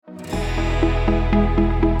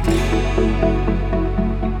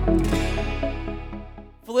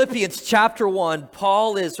Philippians chapter 1,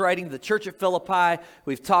 Paul is writing to the church at Philippi.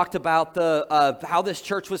 We've talked about how this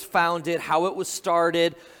church was founded, how it was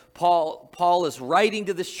started. Paul is writing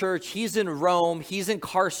to this church. He's in Rome. He's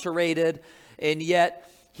incarcerated. And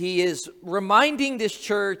yet he is reminding this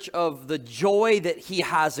church of the joy that he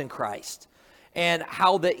has in Christ. And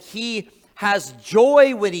how that he has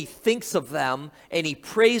joy when he thinks of them and he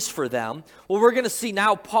prays for them. Well, we're going to see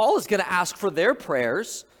now Paul is going to ask for their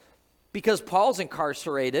prayers because Paul's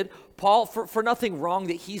incarcerated. Paul, for nothing wrong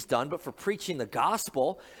that he's done, but for preaching the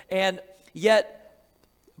gospel. And yet,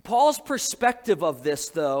 Paul's perspective of this,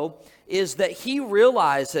 though, is that he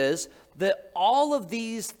realizes that all of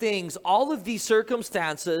these things, all of these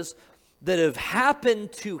circumstances that have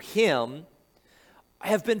happened to him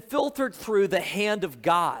have been filtered through the hand of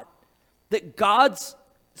God. That God's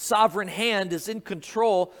sovereign hand is in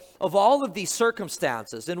control of all of these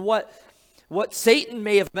circumstances. And what Satan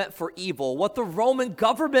may have meant for evil, what the Roman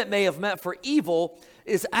government may have meant for evil,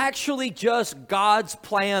 is actually just God's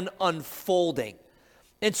plan unfolding.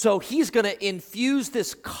 And so he's going to infuse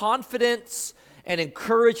this confidence and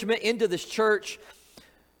encouragement into this church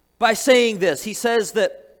by saying this. He says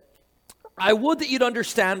that, I would that you'd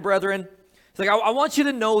understand, brethren. He's like, I want you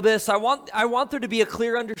to know this. I want there to be a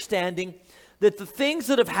clear understanding that the things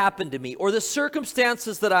that have happened to me or the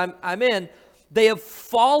circumstances that I'm in, they have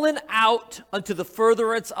fallen out unto the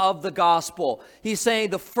furtherance of the gospel. He's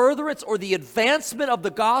saying the furtherance or the advancement of the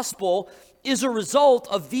gospel is a result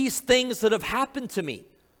of these things that have happened to me.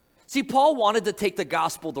 See, Paul wanted to take the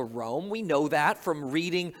gospel to Rome. We know that from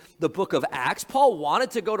reading the book of Acts. Paul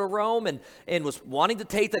wanted to go to Rome and was wanting to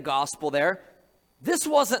take the gospel there. This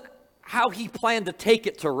wasn't how he planned to take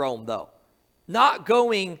it to Rome, though. Not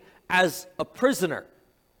going as a prisoner.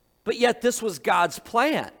 But yet this was God's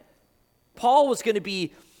plan. Paul was going to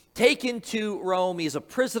be taken to Rome. He's a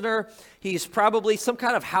prisoner. He's probably some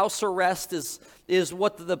kind of house arrest is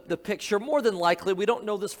what the picture, more than likely. We don't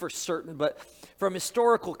know this for certain, but from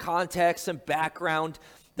historical context and background,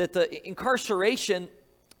 that the incarceration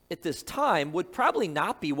at this time would probably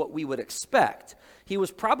not be what we would expect. He was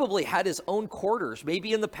probably had his own quarters,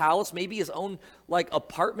 maybe in the palace, maybe his own like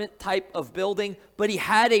apartment type of building, but he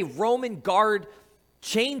had a Roman guard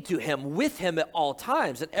chained to him, with him at all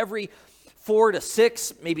times. And every 4 to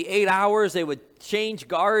 6, maybe 8 hours, they would change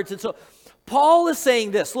guards. And so Paul is saying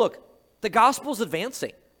this, look, the gospel's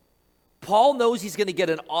advancing. Paul knows he's going to get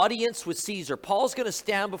an audience with Caesar. Paul's going to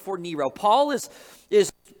stand before Nero. Paul is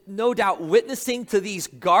no doubt witnessing to these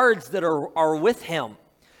guards that are with him.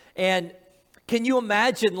 And can you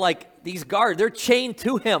imagine, like, these guards, they're chained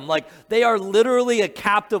to him. Like, they are literally a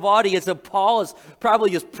captive audience, and Paul is probably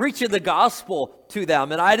just preaching the gospel to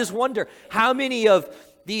them. And I just wonder how many of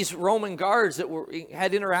these Roman guards that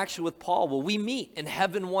had interaction with Paul will we meet in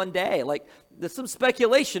heaven one day? Like, there's some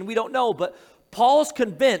speculation, we don't know, but Paul's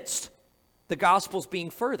convinced the gospel's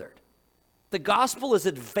being furthered. The gospel is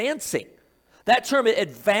advancing. That term,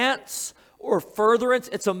 advance or furtherance,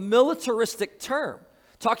 it's a militaristic term,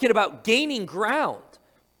 talking about gaining ground.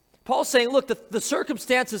 Paul's saying, look, the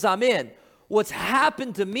circumstances I'm in, what's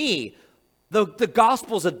happened to me, the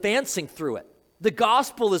gospel's advancing through it. The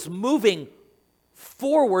gospel is moving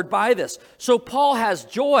forward by this. So Paul has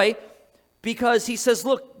joy because he says,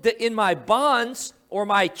 look, that in my bonds or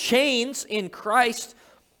my chains in Christ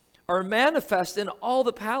are manifest in all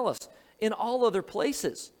the palace, in all other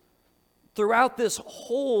places. Throughout this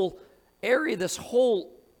whole area, this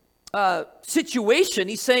whole situation,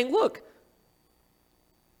 he's saying, look,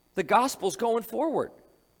 the gospel's going forward.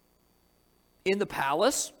 In the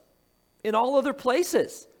palace, in all other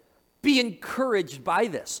places. Be encouraged by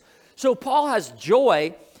this. So Paul has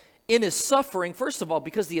joy in his suffering, first of all,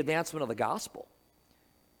 because of the advancement of the gospel.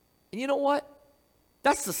 And you know what?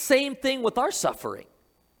 That's the same thing with our suffering.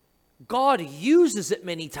 God uses it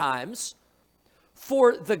many times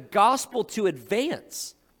for the gospel to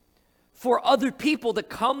advance, for other people to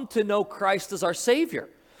come to know Christ as our Savior.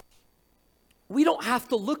 We don't have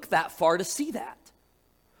to look that far to see that.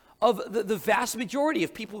 Of the vast majority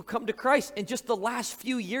of people who come to Christ in just the last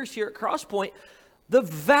few years here at Crosspoint, the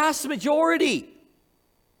vast majority,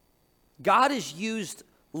 God has used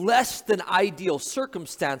less than ideal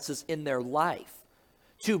circumstances in their life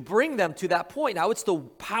to bring them to that point. Now, it's the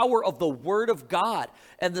power of the Word of God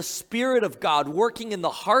and the Spirit of God working in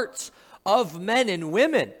the hearts of men and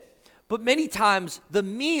women. But many times, the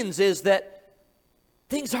means is that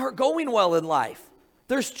things aren't going well in life.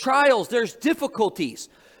 There's trials, there's difficulties.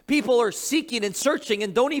 People are seeking and searching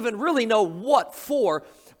and don't even really know what for.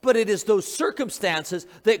 but it is those circumstances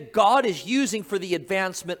that God is using for the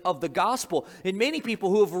advancement of the gospel. And many people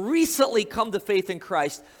who have recently come to faith in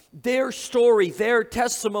Christ, their story, their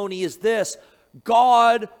testimony is this: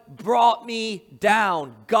 God brought me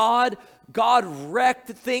down. God wrecked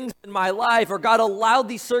things in my life, or God allowed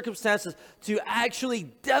these circumstances to actually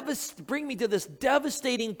bring me to this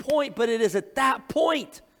devastating point, but it is at that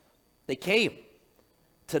point they came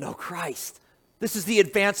to know Christ. This is the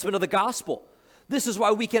advancement of the gospel. This is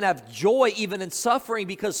why we can have joy even in suffering,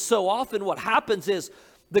 because so often what happens is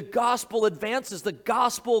the gospel advances, the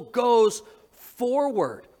gospel goes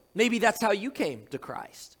forward. Maybe that's how you came to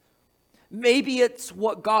Christ. Maybe it's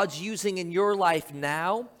what God's using in your life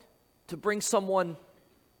now to bring someone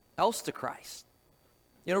else to Christ.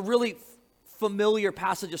 You know, really familiar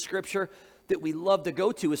passage of scripture that we love to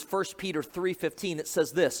go to is 1 Peter 3:15. It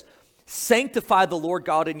says this: sanctify the Lord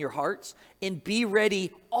God in your hearts, and be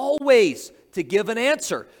ready always to give an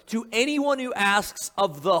answer to anyone who asks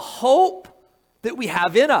of the hope that we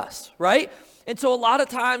have in us, right? And so a lot of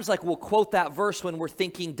times, like, we'll quote that verse when we're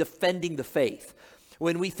thinking defending the faith.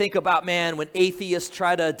 When we think about, man, when atheists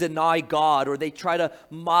try to deny God, or they try to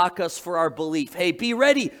mock us for our belief, hey, be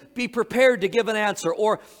ready, be prepared to give an answer.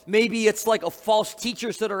 Or maybe it's like a false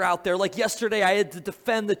teachers that are out there. Like yesterday, I had to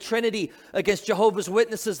defend the Trinity against Jehovah's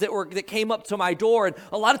Witnesses that came up to my door. And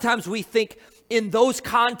a lot of times we think in those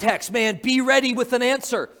contexts, man, be ready with an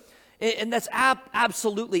answer. And that's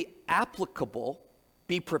absolutely applicable.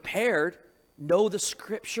 Be prepared, know the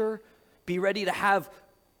scripture, be ready to have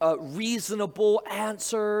reasonable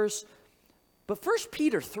answers. But 1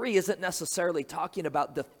 Peter 3 isn't necessarily talking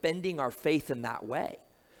about defending our faith in that way.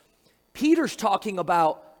 Peter's talking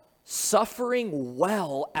about suffering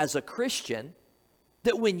well as a Christian,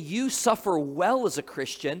 that when you suffer well as a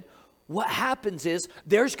Christian, what happens is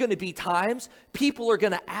there's going to be times people are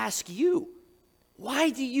going to ask you, why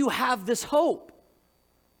do you have this hope?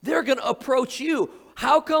 They're going to approach you.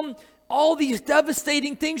 How come all these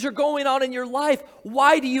devastating things are going on in your life?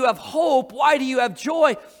 Why do you have hope? Why do you have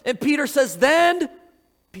joy? And Peter says, then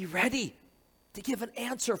be ready to give an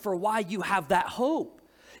answer for why you have that hope.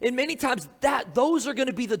 And many times those are going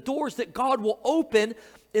to be the doors that God will open,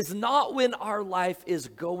 is not when our life is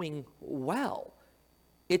going well.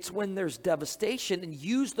 It's when there's devastation, and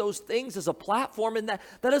use those things as a platform. And that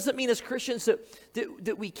doesn't mean as Christians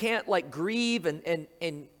that we can't like grieve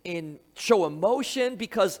and show emotion,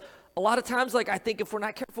 because a lot of times, like, I think if we're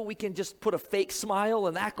not careful, we can just put a fake smile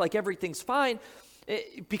and act like everything's fine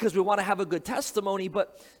because we want to have a good testimony.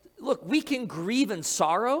 But look, we can grieve and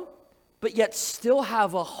sorrow, but yet still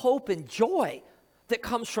have a hope and joy that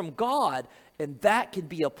comes from God. And that can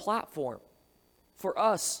be a platform for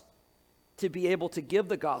us to be able to give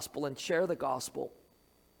the gospel and share the gospel.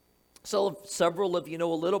 So several of you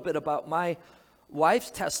know a little bit about my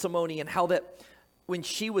wife's testimony, and how that when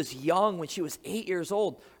she was young, when she was 8 years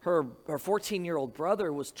old, her 14-year-old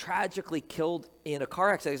brother was tragically killed in a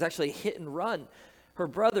car accident. It was actually a hit and run. Her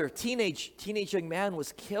brother, teenage young man,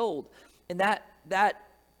 was killed. And that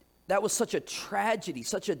was such a tragedy,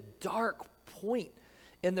 such a dark point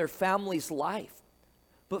in their family's life.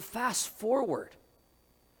 But fast forward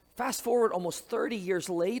almost 30 years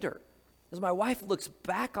later, as my wife looks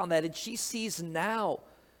back on that, and she sees now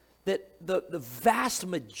that the vast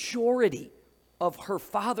majority of her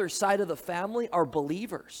father's side of the family are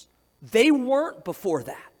believers. They weren't before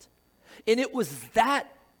that. And it was that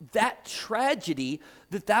tragedy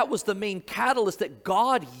that was the main catalyst that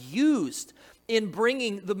God used in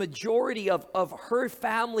bringing the majority of her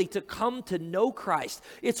family to come to know Christ.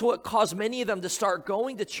 It's what caused many of them to start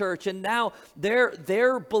going to church, and now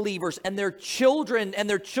they're believers, and their children and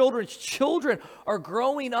their children's children are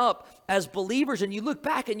growing up as believers. And you look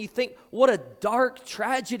back and you think, what a dark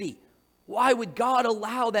tragedy. Why would God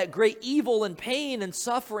allow that great evil and pain and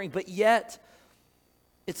suffering? But yet,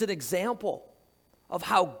 it's an example of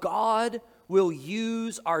how God will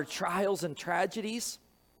use our trials and tragedies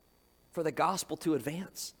for the gospel to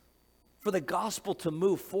advance, for the gospel to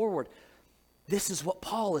move forward. This is what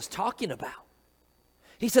Paul is talking about.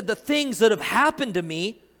 He said, the things that have happened to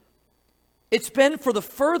me, it's been for the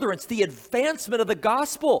furtherance, the advancement of the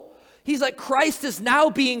gospel. He's like, Christ is now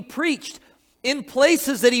being preached in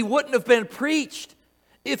places that he wouldn't have been preached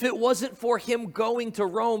if it wasn't for him going to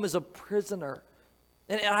Rome as a prisoner.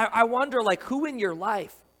 And I wonder, like, who in your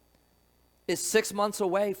life is 6 months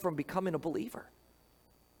away from becoming a believer?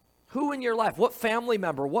 Who in your life, what family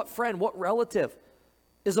member, what friend, what relative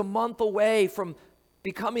is a month away from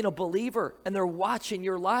becoming a believer, and they're watching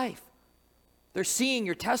your life? They're seeing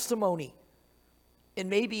your testimony. And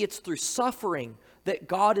maybe it's through suffering that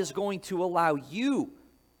God is going to allow you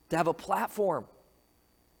to have a platform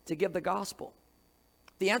to give the gospel?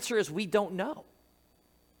 The answer is we don't know.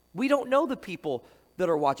 We don't know the people that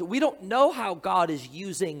are watching. We don't know how God is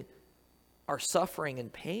using our suffering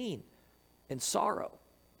and pain and sorrow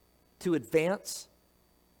to advance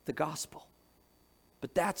the gospel.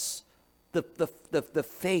 But that's the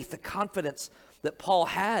faith, the confidence that Paul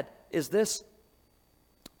had is this: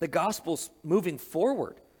 the gospel's moving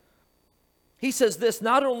forward. He says this,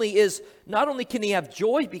 not only can he have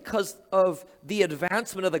joy because of the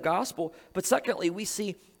advancement of the gospel, but secondly, we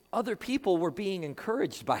see other people were being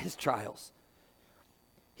encouraged by his trials.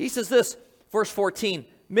 He says this, verse 14,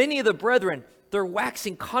 many of the brethren, they're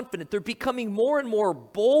waxing confident. They're becoming more and more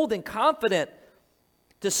bold and confident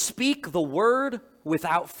to speak the word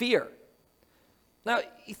without fear. Now,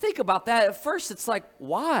 you think about that. At first, it's like,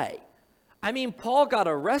 why? I mean, Paul got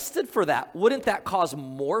arrested for that. Wouldn't that cause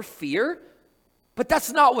more fear? But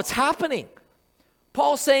that's not what's happening.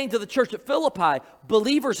 Paul's saying to the church at Philippi,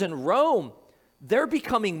 believers in Rome, they're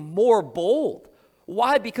becoming more bold.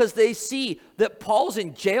 Why? Because they see that Paul's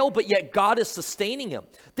in jail, but yet God is sustaining him.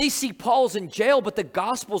 They see Paul's in jail, but the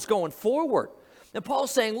gospel's going forward. And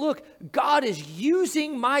Paul's saying, look, God is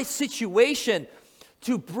using my situation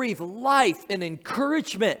to breathe life and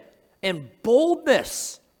encouragement and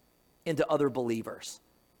boldness into other believers.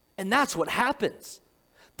 And that's what happens.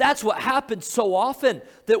 That's what happens so often,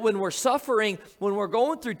 that when we're suffering, when we're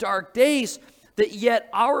going through dark days, that yet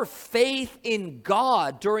our faith in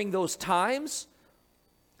God during those times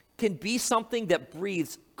can be something that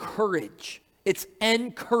breathes courage. It's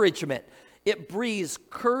encouragement. It breathes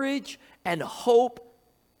courage and hope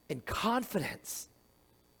and confidence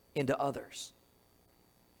into others.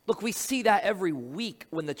 Look, we see that every week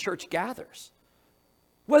when the church gathers,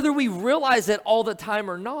 whether we realize it all the time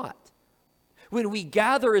or not. When we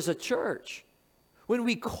gather as a church, when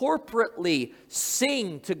we corporately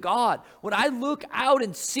sing to God, when I look out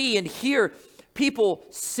and see and hear people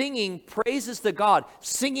singing praises to God,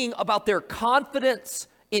 singing about their confidence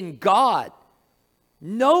in God,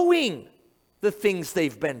 knowing the things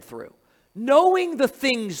they've been through, knowing the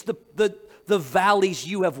things, the valleys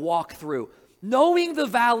you have walked through, knowing the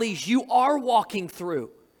valleys you are walking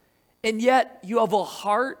through, and yet you have a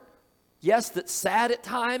heart, yes, that's sad at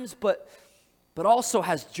times, but also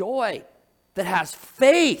has joy, that has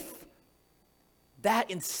faith, that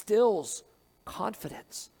instills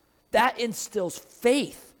confidence. That instills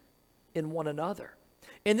faith in one another.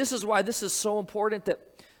 And this is why this is so important, that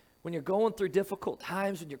when you're going through difficult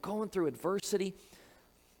times, when you're going through adversity,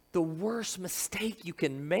 the worst mistake you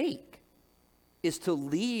can make is to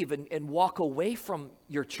leave and walk away from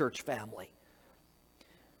your church family.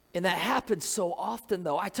 And that happens so often,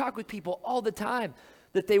 though. I talk with people all the time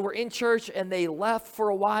that they were in church and they left for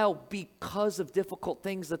a while because of difficult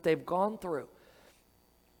things that they've gone through.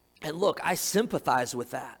 And look, I sympathize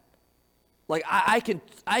with that. Like I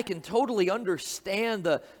can totally understand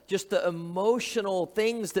the emotional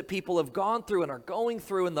things that people have gone through and are going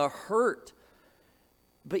through, and the hurt.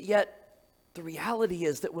 But yet the reality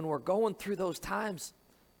is that when we're going through those times,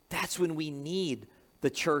 that's when we need the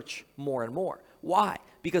church more and more. Why?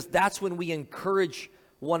 Because that's when we encourage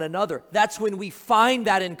one another. That's when we find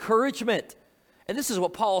that encouragement. And this is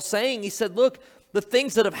what Paul's saying. He said, look, the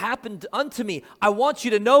things that have happened unto me, I want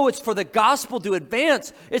you to know it's for the gospel to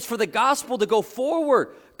advance. It's for the gospel to go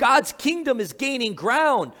forward. God's kingdom is gaining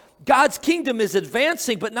ground. God's kingdom is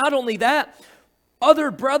advancing. But not only that,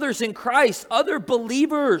 other brothers in Christ, other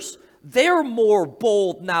believers, they're more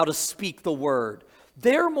bold now to speak the word.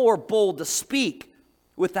 They're more bold to speak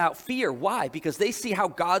without fear. Why? Because they see how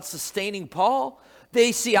God's sustaining Paul.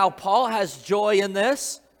 They see how Paul has joy in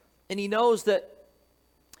this, and he knows that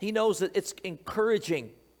it's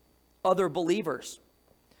encouraging other believers.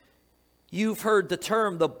 You've heard the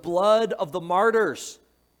term, the blood of the martyrs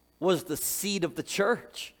was the seed of the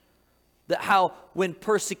church. That how when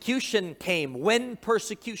persecution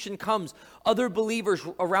comes, other believers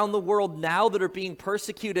around the world now that are being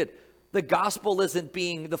persecuted,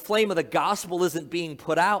 the flame of the gospel isn't being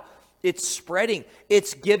put out. It's spreading.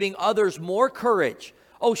 It's giving others more courage.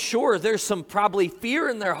 Oh, sure, there's some probably fear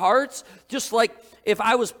in their hearts. Just like if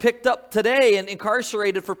I was picked up today and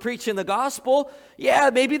incarcerated for preaching the gospel, yeah,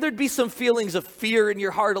 maybe there'd be some feelings of fear in your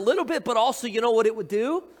heart a little bit, but also, you know what it would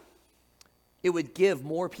do? It would give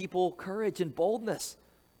more people courage and boldness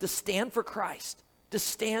to stand for Christ, to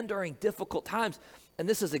stand during difficult times. And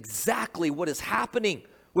this is exactly what is happening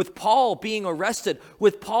with Paul being arrested,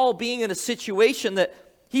 with Paul being in a situation that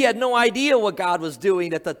he had no idea what God was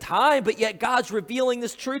doing at the time, but yet God's revealing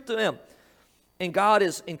this truth to him. And God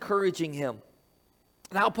is encouraging him.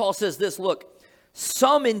 Now Paul says this, look,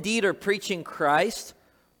 some indeed are preaching Christ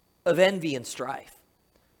of envy and strife.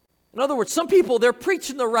 In other words, some people, they're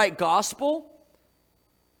preaching the right gospel,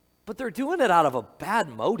 but they're doing it out of a bad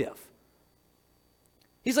motive.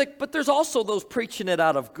 He's like, but there's also those preaching it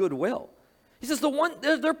out of goodwill. He says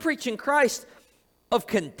they're preaching Christ of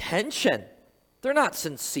contention. They're not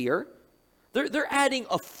sincere. They're adding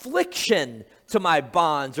affliction to my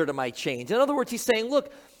bonds or to my chains. In other words, he's saying,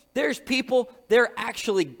 look, there's people, they're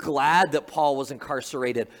actually glad that Paul was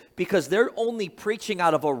incarcerated because they're only preaching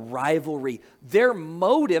out of a rivalry. Their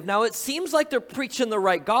motive, now it seems like they're preaching the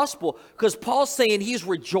right gospel because Paul's saying he's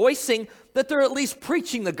rejoicing that they're at least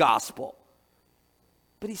preaching the gospel.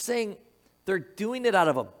 But he's saying they're doing it out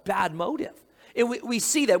of a bad motive. And we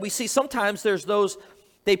see that. We see sometimes there's those,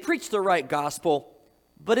 they preach the right gospel,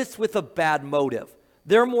 but it's with a bad motive.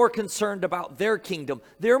 They're more concerned about their kingdom.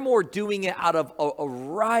 They're more doing it out of a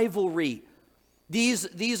rivalry.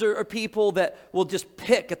 These are people that will just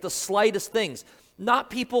pick at the slightest things.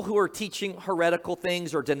 Not people who are teaching heretical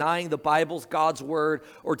things or denying the Bible's God's word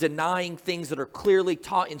or denying things that are clearly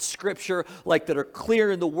taught in Scripture, like that are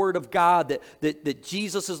clear in the Word of God, that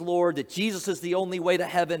Jesus is Lord, that Jesus is the only way to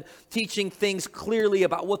heaven, teaching things clearly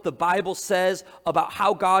about what the Bible says, about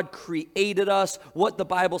how God created us, what the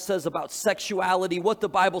Bible says about sexuality, what the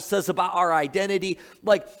Bible says about our identity.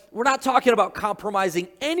 Like, we're not talking about compromising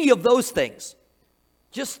any of those things.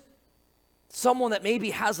 Just someone that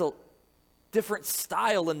maybe has a different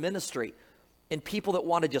style in ministry and people that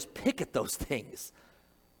want to just pick at those things.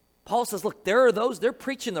 Paul says, look, there are those, they're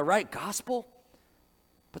preaching the right gospel,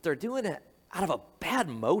 but they're doing it out of a bad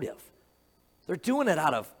motive. They're doing it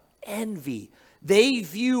out of envy. They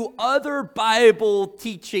view other Bible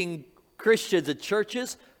teaching Christians and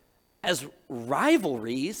churches as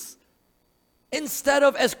rivalries instead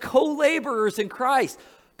of as co-laborers in Christ.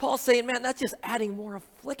 Paul's saying, man, that's just adding more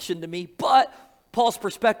affliction to me. But Paul's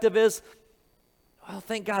perspective is, well,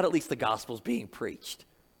 thank God at least the gospel's being preached.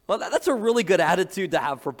 Well, that's a really good attitude to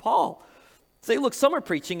have for Paul. Say, look, some are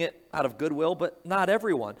preaching it out of goodwill, but not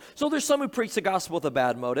everyone. So there's some who preach the gospel with a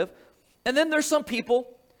bad motive. And then there's some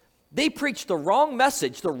people, they preach the wrong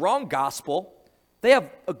message, the wrong gospel. They have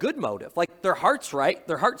a good motive, like their heart's right,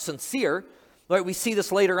 their heart's sincere. Right? We see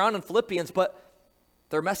this later on in Philippians, but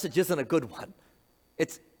their message isn't a good one.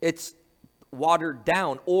 It's watered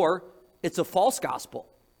down, or it's a false gospel.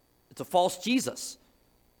 It's a false Jesus.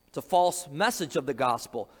 It's a false message of the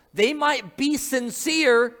gospel. They might be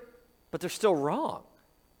sincere, but they're still wrong.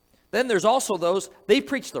 Then there's also those, they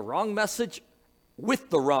preach the wrong message with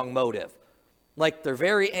the wrong motive. Like they're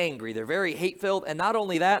very angry, they're very hate-filled, and not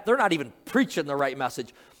only that, they're not even preaching the right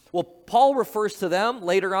message. Well, Paul refers to them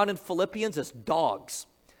later on in Philippians as dogs.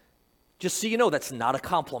 Just so you know, that's not a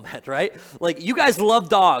compliment, right? Like, you guys love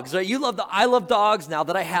dogs, right? I love dogs now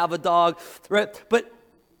that I have a dog, right? But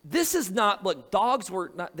this is not, look, dogs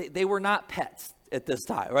were not, they were not pets at this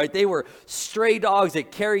time, right? They were stray dogs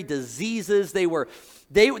that carried diseases.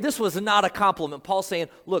 This was not a compliment. Paul's saying,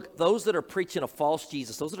 look, those that are preaching a false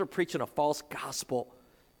Jesus, those that are preaching a false gospel,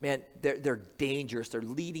 man, they're dangerous. They're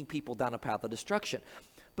leading people down a path of destruction.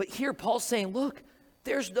 But here Paul's saying, look,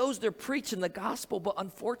 there's those that are preaching the gospel, but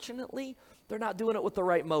unfortunately, they're not doing it with the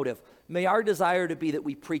right motive. May our desire to be that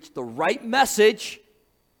we preach the right message,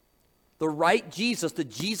 the right Jesus, the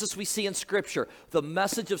Jesus we see in Scripture, the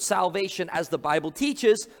message of salvation as the Bible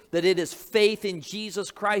teaches, that it is faith in Jesus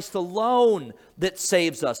Christ alone that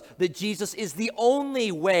saves us, that Jesus is the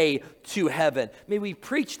only way to heaven. May we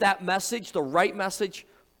preach that message, the right message.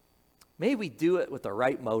 May we do it with the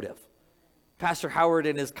right motive. Pastor Howard,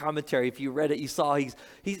 in his commentary, if you read it, you saw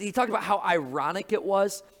he talked about how ironic it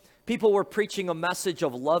was. People were preaching a message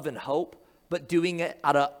of love and hope, but doing it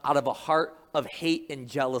out of a heart of hate and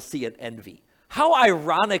jealousy and envy. How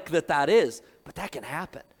ironic that is, but that can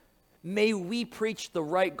happen. May we preach the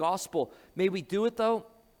right gospel. May we do it, though,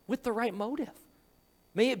 with the right motive.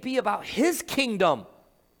 May it be about his kingdom,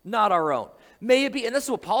 not our own. May it be, and this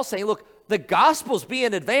is what Paul's saying, look, the gospel's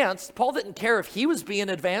being advanced. Paul didn't care if he was being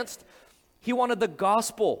advanced. He wanted the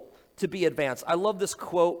gospel to be advanced. I love this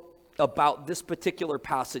quote about this particular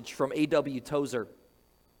passage from A.W. Tozer.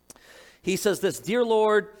 He says this, "Dear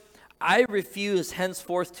Lord, I refuse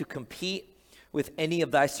henceforth to compete with any of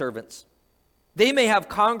thy servants. They may have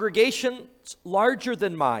congregations larger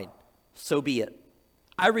than mine, so be it.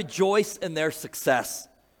 I rejoice in their success.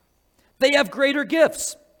 They have greater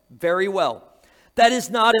gifts, very well. That is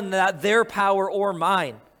not in their power or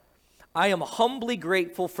mine. I am humbly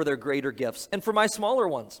grateful for their greater gifts and for my smaller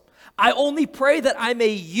ones. I only pray that I may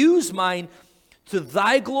use mine to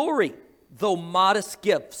thy glory, though modest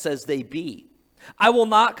gifts as they be. I will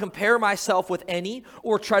not compare myself with any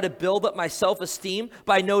or try to build up my self-esteem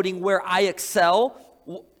by noting where I excel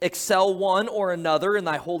excel one or another in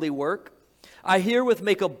thy holy work. I herewith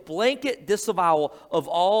make a blanket disavowal of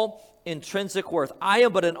all intrinsic worth. I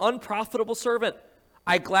am but an unprofitable servant.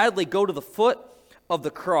 I gladly go to the foot of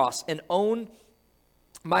the cross and own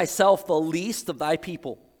myself the least of thy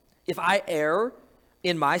people. If I err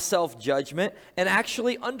in my self-judgment and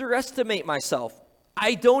actually underestimate myself,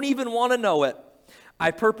 I don't even want to know it. I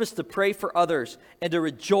purpose to pray for others and to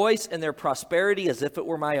rejoice in their prosperity as if it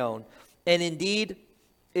were my own. And indeed,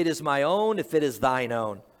 it is my own if it is thine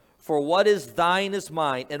own. For what is thine is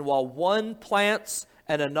mine, and while one plants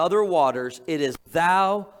and another waters, it is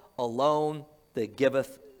thou alone that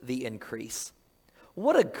giveth the increase.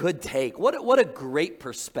 What a good take. What a great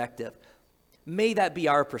perspective. May that be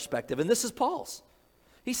our perspective. And this is Paul's.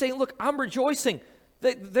 He's saying, look, I'm rejoicing.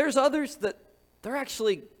 There's others that they're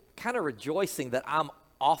actually kind of rejoicing that I'm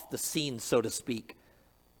off the scene, so to speak,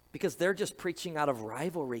 because they're just preaching out of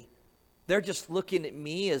rivalry. They're just looking at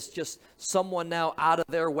me as just someone now out of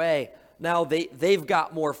their way. Now they've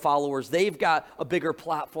got more followers. They've got a bigger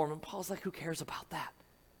platform. And Paul's like, who cares about that?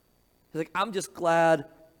 He's like, I'm just glad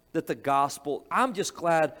that the gospel, I'm just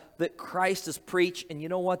glad that Christ is preached. And you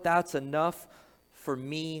know what? That's enough for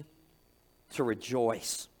me to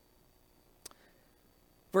rejoice.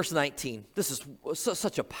 Verse 19, this is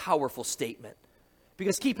such a powerful statement.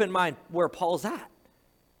 Because keep in mind where Paul's at.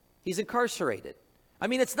 He's incarcerated. I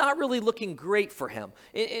mean, it's not really looking great for him.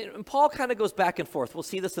 And Paul kind of goes back and forth. We'll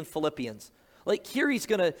see this in Philippians. Like here he's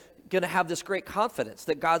going to have this great confidence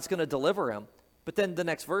that God's going to deliver him. But then the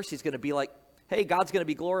next verse he's going to be like, hey, God's going to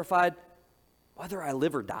be glorified whether I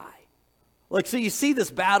live or die. Like, so you see this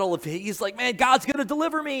battle of, he's like, man, God's going to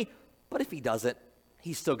deliver me. But if he doesn't,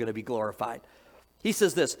 he's still going to be glorified. He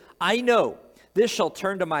says this, I know this shall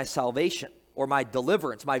turn to my salvation or my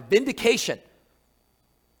deliverance, my vindication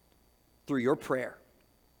through your prayer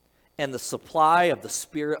and the supply of the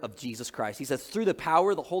Spirit of Jesus Christ. He says, through the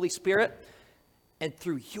power of the Holy Spirit and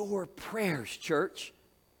through your prayers, church,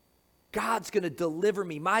 God's going to deliver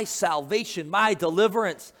me. My salvation, my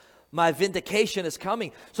deliverance, my vindication is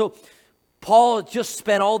coming. So Paul just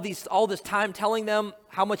spent all this time telling them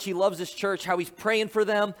how much he loves his church, how he's praying for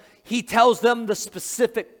them. He tells them the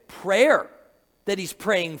specific prayer that he's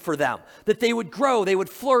praying for them, that they would grow, they would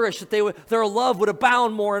flourish, that their love would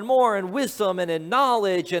abound more and more in wisdom and in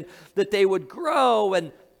knowledge, and that they would grow.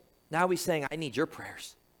 And now he's saying, I need your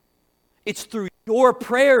prayers. It's through your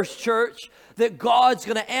prayers, church, that God's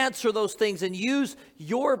going to answer those things and use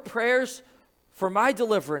your prayers for my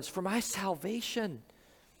deliverance, for my salvation.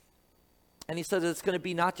 And he says it's going to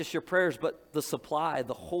be not just your prayers, but the supply,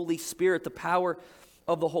 the Holy Spirit, the power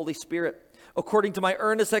of the Holy Spirit. According to my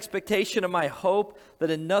earnest expectation and my hope that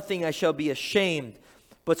in nothing I shall be ashamed,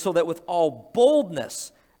 but so that with all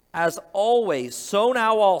boldness, as always, so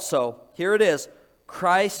now also, here it is,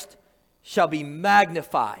 Christ shall be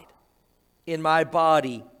magnified in my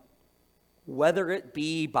body, whether it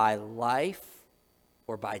be by life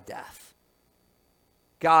or by death.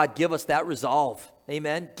 God, give us that resolve.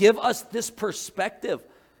 Amen. Give us this perspective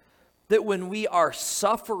that when we are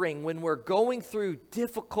suffering, when we're going through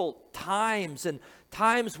difficult times and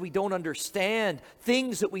times we don't understand,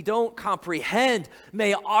 things that we don't comprehend,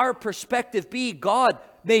 may our perspective be, God,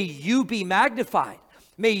 may you be magnified.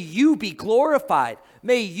 May you be glorified.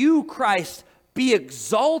 May you, Christ, be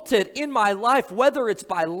exalted in my life, whether it's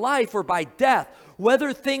by life or by death,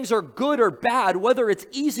 whether things are good or bad, whether it's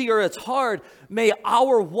easy or it's hard. May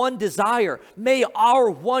our one desire, may our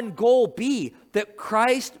one goal be that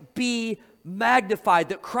Christ be magnified,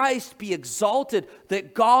 that Christ be exalted,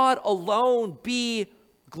 that God alone be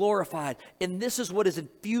glorified. And this is what is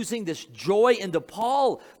infusing this joy into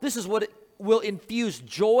Paul. This is what it will infuse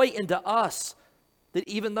joy into us, that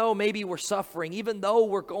even though maybe we're suffering, even though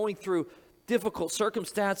we're going through difficult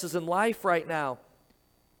circumstances in life right now,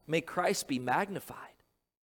 may Christ be magnified.